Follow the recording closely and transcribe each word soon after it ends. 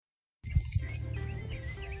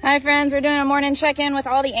Hi, friends. We're doing a morning check-in with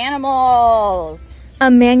all the animals.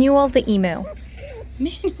 Emmanuel the emu.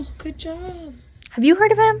 Emmanuel, good job. Have you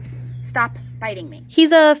heard of him? Stop biting me.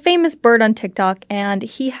 He's a famous bird on TikTok, and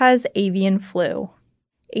he has avian flu.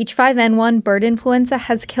 H5N1 bird influenza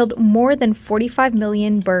has killed more than 45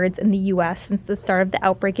 million birds in the U.S. since the start of the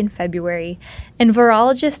outbreak in February, and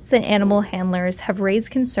virologists and animal handlers have raised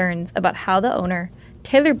concerns about how the owner,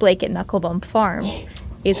 Taylor Blake at Knucklebump Farms,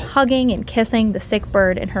 is hugging and kissing the sick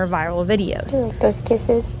bird in her viral videos. You like those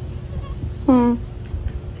kisses?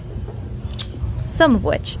 Some of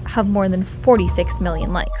which have more than 46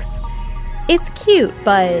 million likes. It's cute,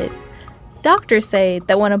 but doctors say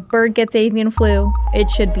that when a bird gets avian flu,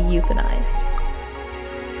 it should be euthanized.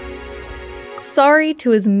 Sorry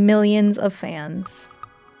to his millions of fans.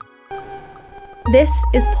 This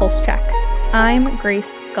is Pulse Check. I'm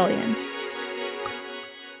Grace Scullion.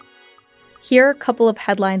 Here are a couple of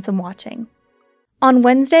headlines I'm watching. On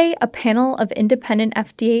Wednesday, a panel of independent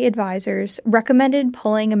FDA advisors recommended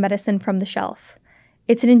pulling a medicine from the shelf.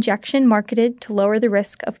 It's an injection marketed to lower the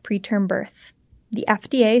risk of preterm birth. The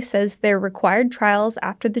FDA says their required trials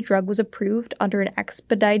after the drug was approved under an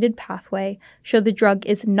expedited pathway show the drug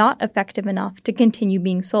is not effective enough to continue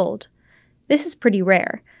being sold. This is pretty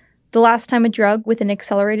rare. The last time a drug with an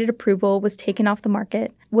accelerated approval was taken off the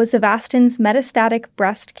market was Avastin's metastatic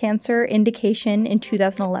breast cancer indication in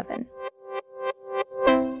 2011.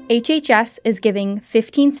 HHS is giving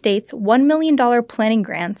 15 states $1 million planning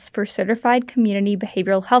grants for certified community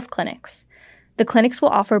behavioral health clinics. The clinics will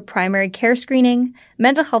offer primary care screening,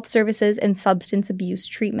 mental health services, and substance abuse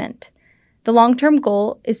treatment. The long-term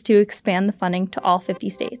goal is to expand the funding to all 50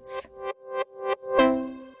 states.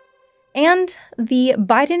 And the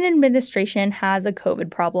Biden administration has a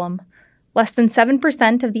COVID problem. Less than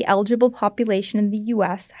 7% of the eligible population in the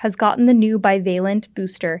U.S. has gotten the new bivalent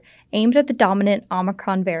booster aimed at the dominant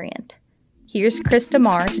Omicron variant. Here's Krista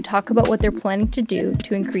Mahr to talk about what they're planning to do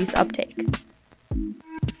to increase uptake.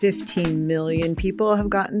 15 million people have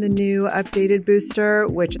gotten the new updated booster,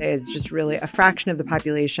 which is just really a fraction of the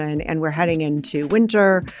population. And we're heading into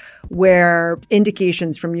winter where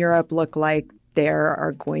indications from Europe look like there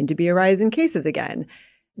are going to be a rise in cases again.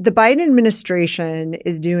 The Biden administration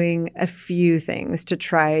is doing a few things to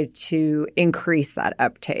try to increase that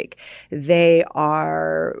uptake. They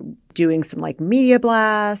are doing some media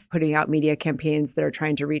blasts, putting out media campaigns that are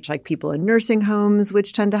trying to reach people in nursing homes,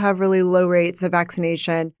 which tend to have really low rates of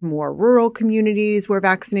vaccination, more rural communities where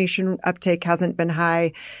vaccination uptake hasn't been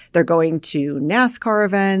high. They're going to NASCAR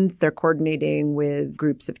events. They're coordinating with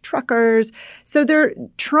groups of truckers. So they're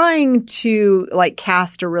trying to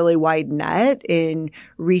cast a really wide net in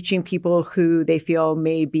reaching people who they feel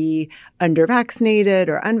may be under-vaccinated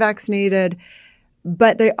or unvaccinated.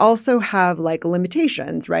 But they also have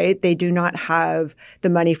limitations, right? They do not have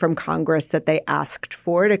the money from Congress that they asked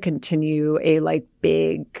for to continue a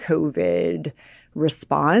big COVID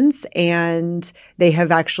response. And they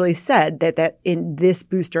have actually said that in this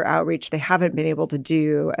booster outreach, they haven't been able to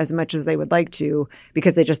do as much as they would like to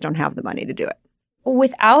because they just don't have the money to do it.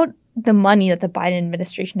 Without the money that the Biden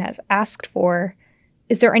administration has asked for,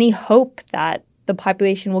 is there any hope that the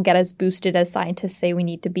population will get as boosted as scientists say we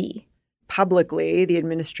need to be? Publicly, the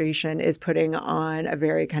administration is putting on a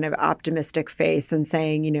very kind of optimistic face and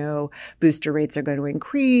saying, booster rates are going to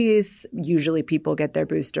increase. Usually people get their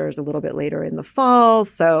boosters a little bit later in the fall.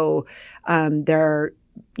 So they're,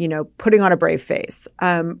 putting on a brave face.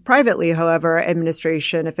 Privately, however,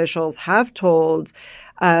 administration officials have told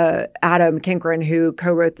Adam Kinkren, who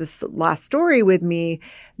co-wrote this last story with me,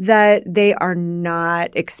 that they are not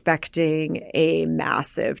expecting a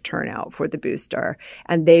massive turnout for the booster.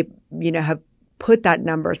 And they, have put that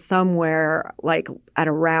number somewhere at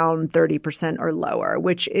around 30% or lower,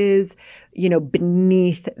 which is,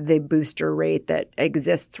 beneath the booster rate that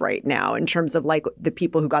exists right now in terms of the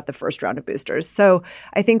people who got the first round of boosters. So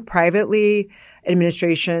I think privately,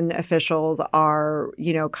 administration officials are,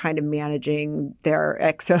 kind of managing their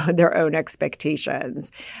own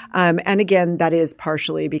expectations. And again, that is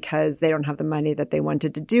partially because they don't have the money that they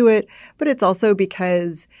wanted to do it, but it's also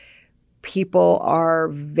because people are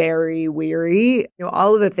very weary.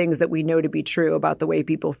 All of the things that we know to be true about the way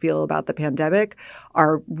people feel about the pandemic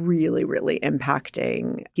are really, really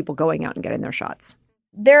impacting people going out and getting their shots.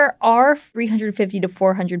 There are 350 to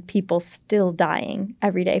 400 people still dying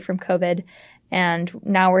every day from COVID. And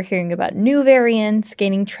now we're hearing about new variants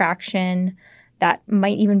gaining traction that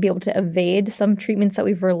might even be able to evade some treatments that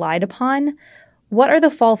we've relied upon. What are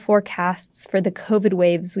the fall forecasts for the COVID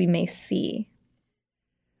waves we may see?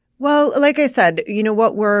 Well, like I said,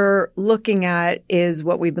 what we're looking at is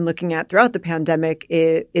what we've been looking at throughout the pandemic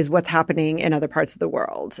is what's happening in other parts of the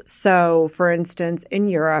world. So, for instance, in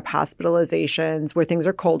Europe, hospitalizations, where things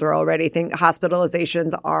are colder already,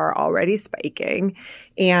 hospitalizations are already spiking.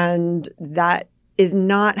 And that is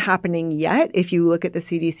not happening yet if you look at the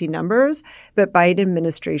CDC numbers. But Biden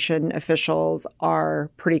administration officials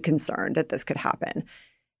are pretty concerned that this could happen.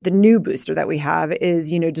 The new booster that we have is,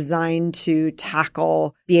 designed to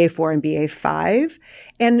tackle BA4 and BA5.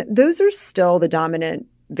 And those are still the dominant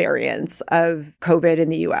variants of COVID in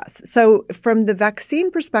the US. So from the vaccine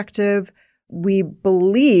perspective, we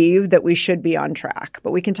believe that we should be on track.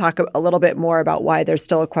 But we can talk a little bit more about why there's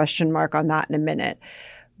still a question mark on that in a minute.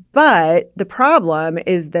 But the problem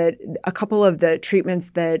is that a couple of the treatments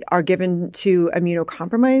that are given to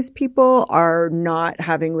immunocompromised people are not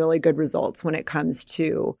having really good results when it comes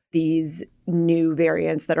to these new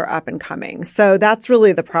variants that are up and coming. So that's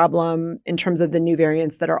really the problem in terms of the new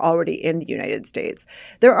variants that are already in the United States.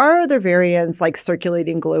 There are other variants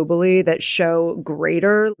circulating globally that show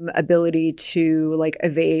greater ability to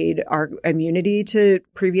evade our immunity to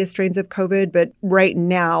previous strains of COVID. But right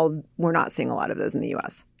now, we're not seeing a lot of those in the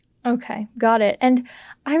US. Okay, got it. And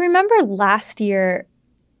I remember last year,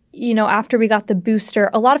 after we got the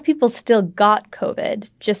booster, a lot of people still got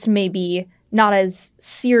COVID, just maybe not as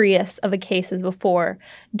serious of a case as before.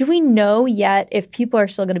 Do we know yet if people are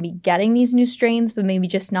still going to be getting these new strains, but maybe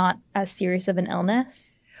just not as serious of an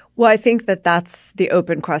illness? Well, I think that that's the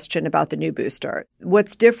open question about the new booster.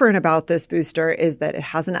 What's different about this booster is that it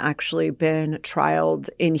hasn't actually been trialed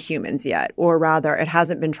in humans yet, or rather, it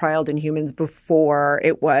hasn't been trialed in humans before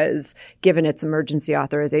it was given its emergency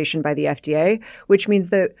authorization by the FDA, which means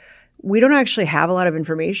that we don't actually have a lot of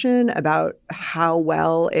information about how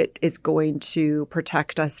well it is going to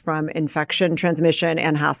protect us from infection, transmission,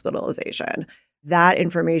 and hospitalization. That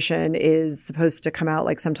information is supposed to come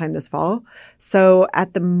out sometime this fall. So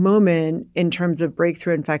at the moment, in terms of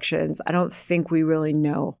breakthrough infections, I don't think we really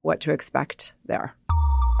know what to expect there.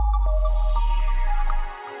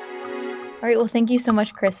 All right. Well, thank you so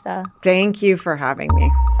much, Krista. Thank you for having me.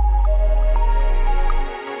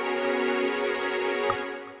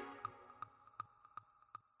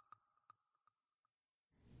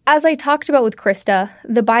 As I talked about with Krista,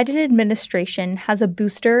 the Biden administration has a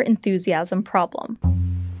booster enthusiasm problem.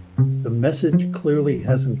 The message clearly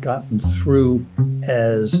hasn't gotten through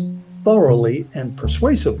as thoroughly and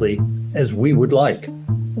persuasively as we would like.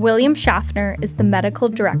 William Schaffner is the medical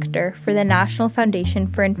director for the National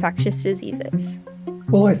Foundation for Infectious Diseases.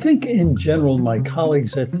 Well, I think in general, my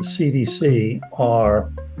colleagues at the CDC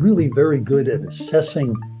are really very good at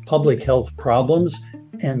assessing public health problems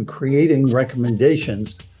and creating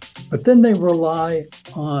recommendations. But then they rely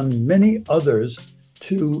on many others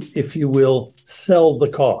to, if you will, sell the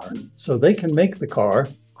car. So they can make the car,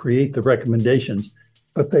 create the recommendations,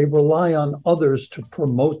 but they rely on others to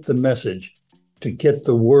promote the message, to get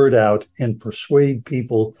the word out and persuade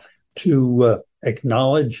people to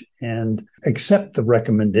acknowledge and accept the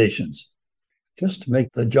recommendations. Just to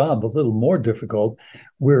make the job a little more difficult,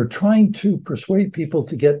 we're trying to persuade people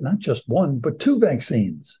to get not just one, but two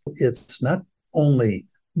vaccines. It's not only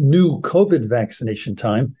new COVID vaccination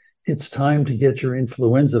time, it's time to get your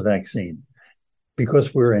influenza vaccine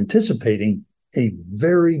because we're anticipating a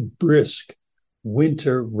very brisk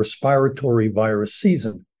winter respiratory virus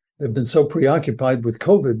season. They've been so preoccupied with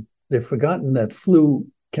COVID, they've forgotten that flu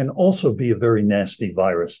can also be a very nasty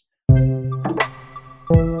virus.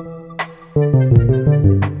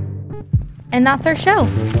 And that's our show.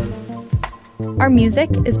 Our music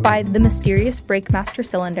is by The Mysterious Breakmaster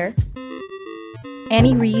Cylinder.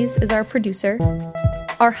 Annie Rees is our producer.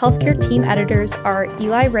 Our healthcare team editors are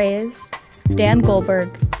Eli Reyes, Dan Goldberg,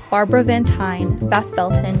 Barbara Van Tyne, Beth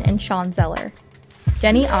Belton, and Sean Zeller.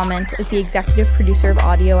 Jenny Ament is the executive producer of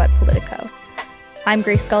audio at Politico. I'm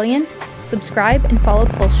Grace Scullion. Subscribe and follow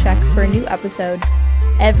Pulse Check for a new episode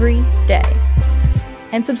every day.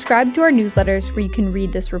 And subscribe to our newsletters where you can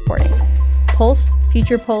read this reporting. Pulse,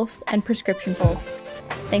 Future Pulse, and Prescription Pulse.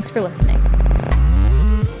 Thanks for listening.